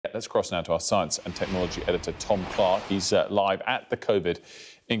Let's cross now to our science and technology editor, Tom Clark. He's live at the COVID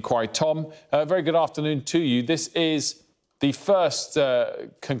inquiry. Tom, very good afternoon to you. This is the first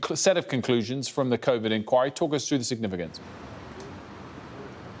set of conclusions from the COVID inquiry. Talk us through the significance.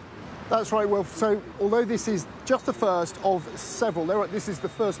 That's right, Will. So, although this is just the first of several, this is the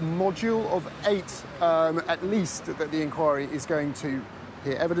first module of 8, at least, that the inquiry is going to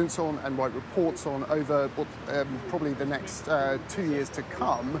hear evidence on and write reports on over probably the next 2 years to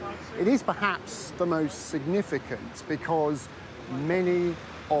come. It is perhaps the most significant because many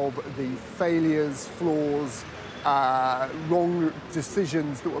of the failures, flaws, wrong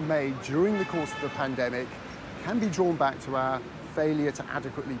decisions that were made during the course of the pandemic can be drawn back to our failure to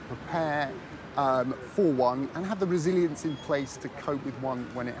adequately prepare for one and have the resilience in place to cope with one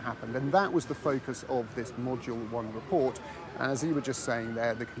when it happened. And that was the focus of this Module 1 report. And as you were just saying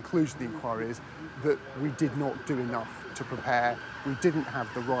there, the conclusion of the inquiry is that we did not do enough to prepare. We didn't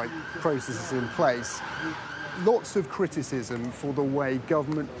have the right processes in place. Lots of criticism for the way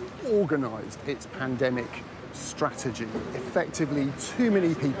government organised its pandemic strategy. Effectively, too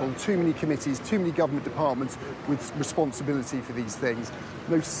many people, too many committees, too many government departments with responsibility for these things.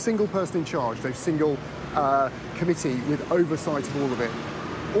 No single person in charge, no single committee with oversight of all of it.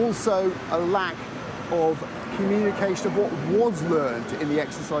 Also, a lack of communication of what was learned in the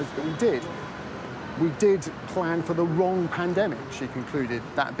exercise that we did. We did plan for the wrong pandemic, she concluded,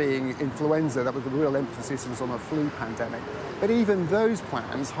 that being influenza. That was the real emphasis was on a flu pandemic. But even those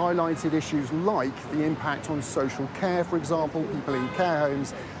plans highlighted issues like the impact on social care, for example, people in care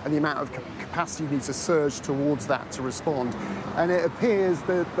homes, and the amount of capacity needs to surge towards that to respond. And it appears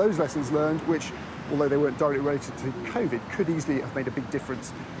that those lessons learned, which, although they weren't directly related to COVID, could easily have made a big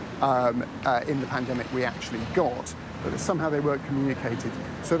difference in the pandemic we actually got, but somehow they weren't communicated.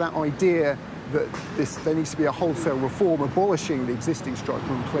 So that idea that there needs to be a wholesale reform, abolishing the existing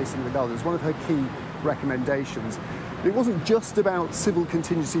structure and replacing it with others, one of her key recommendations. It wasn't just about civil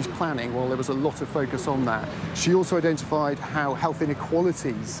contingencies planning, while there was a lot of focus on that. She also identified how health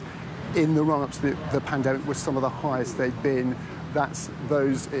inequalities in the run-up to the pandemic were some of the highest they'd been. That's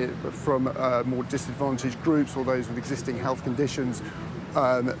those from more disadvantaged groups or those with existing health conditions,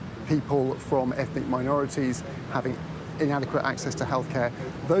 people from ethnic minorities having inadequate access to healthcare.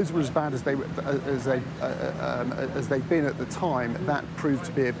 Those were as bad as they'd been at the time. That proved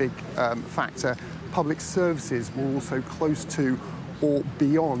to be a big factor. Public services were also close to or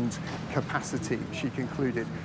beyond capacity, she concluded.